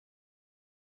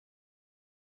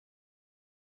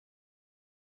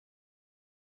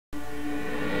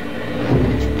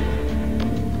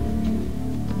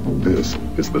This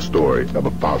is the story of a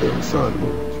father and son.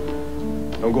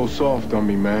 Don't go soft on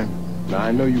me, man. Now,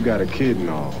 I know you got a kid and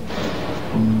all,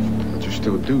 but you're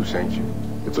still Deuce, ain't you?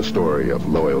 It's a story of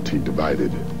loyalty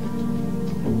divided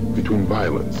between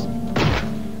violence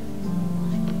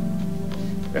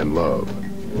and love,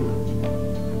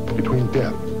 between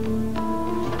death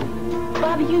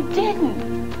Bobby, you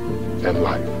didn't. and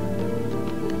life.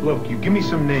 Look, you give me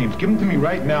some names. Give them to me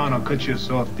right now and I'll cut you a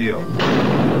soft deal.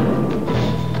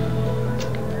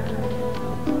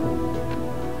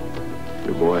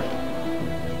 Your boy?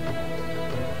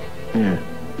 Yeah.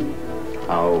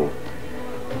 How old?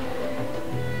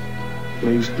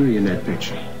 Well, he was 3 in that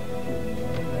picture.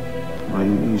 Well,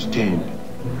 he was 10.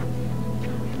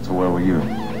 So where were you?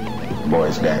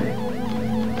 Boy's daddy.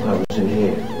 I was in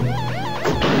here.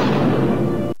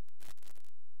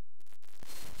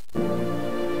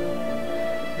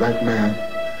 Black man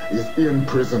is in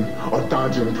prison or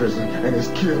dodging prison, and his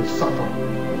kids suffer.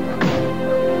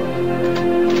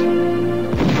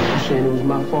 You saying it was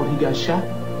my fault he got shot?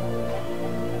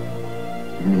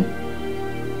 Me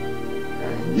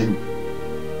and you.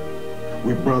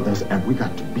 We're brothers, and we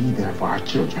got to be there for our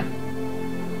children.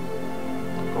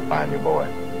 Go find your boy.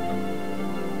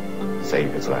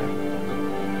 Save his life.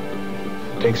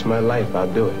 Takes my life, I'll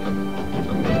do it.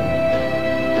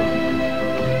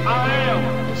 I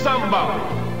am somebody.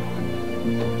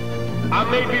 I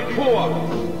may be poor,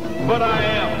 but I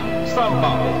am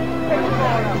somebody.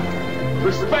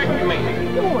 Respect me.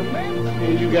 Come on,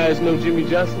 man. You guys know Jimmy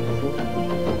Johnson?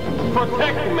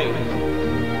 Protect me.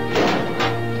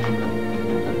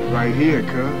 Right here,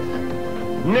 cuz.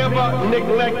 Never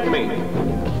neglect me.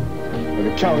 Well,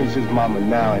 the county's his mama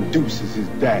now, and Deuce is his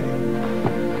daddy.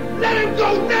 Let him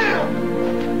go now!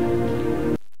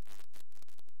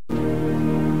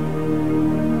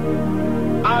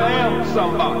 I am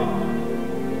somebody.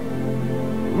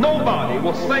 Nobody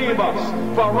will save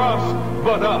us for us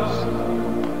but us.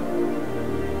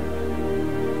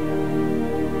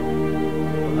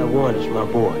 All I want is my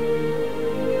boy.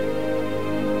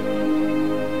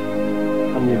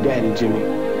 I'm your daddy, Jimmy.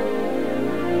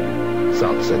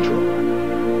 South Central,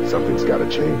 something's got to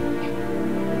change.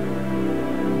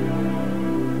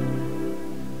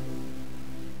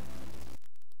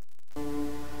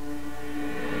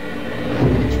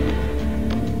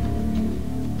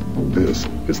 This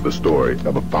is the story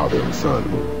of a father and son.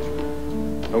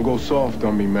 Don't go soft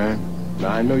on me, man.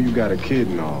 Now, I know you got a kid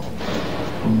and all,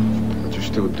 but you're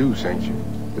still Deuce, ain't you?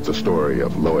 It's a story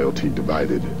of loyalty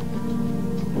divided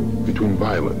between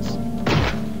violence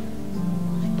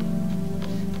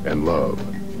and love,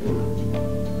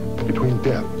 between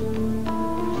death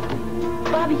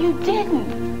Bobby, you didn't.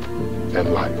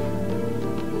 and life.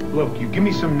 Look, you give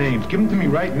me some names. Give them to me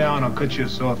right now and I'll cut you a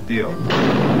soft deal.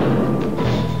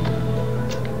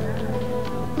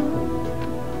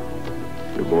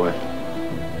 Your boy?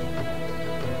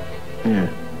 Yeah.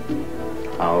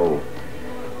 How old?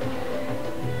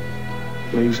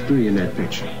 Well, he was 3 in that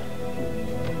picture.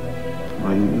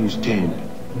 Well, he was 10.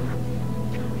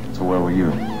 So where were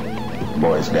you?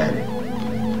 Boy's daddy.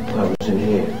 I was in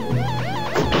here.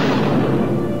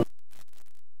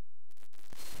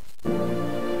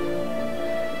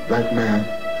 Black man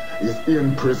is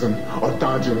in prison or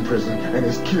dodging prison, and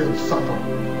his kids suffer.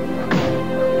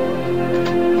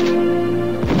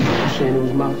 You saying it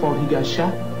was my fault he got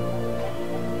shot?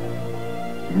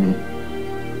 Me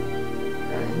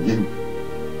and you.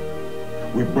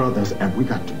 We're brothers, and we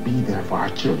got to be there for our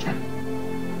children.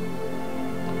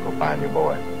 Go find your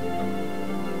boy.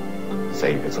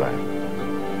 Save his life.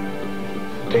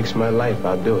 Takes my life,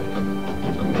 I'll do it.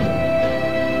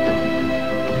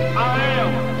 I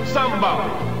am somebody.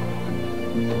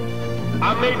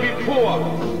 I may be poor,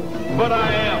 but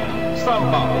I am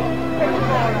somebody.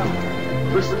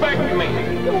 Respect me.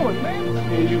 Come on,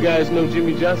 man. You guys know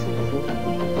Jimmy Johnson?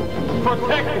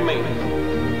 Protect me.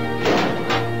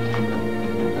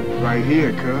 Right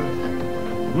here, cuz.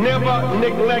 Never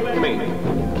neglect me.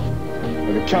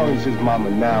 Well, the county's his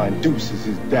mama now, and Deuce is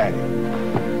his daddy.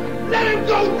 Let him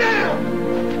go now!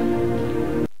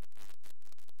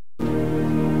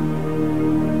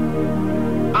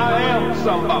 I am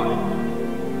somebody.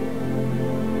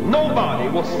 Nobody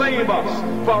will save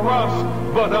us for us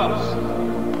but us.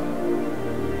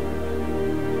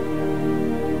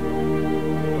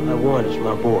 All I want is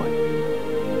my boy.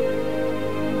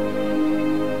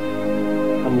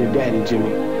 I'm your daddy,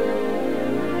 Jimmy.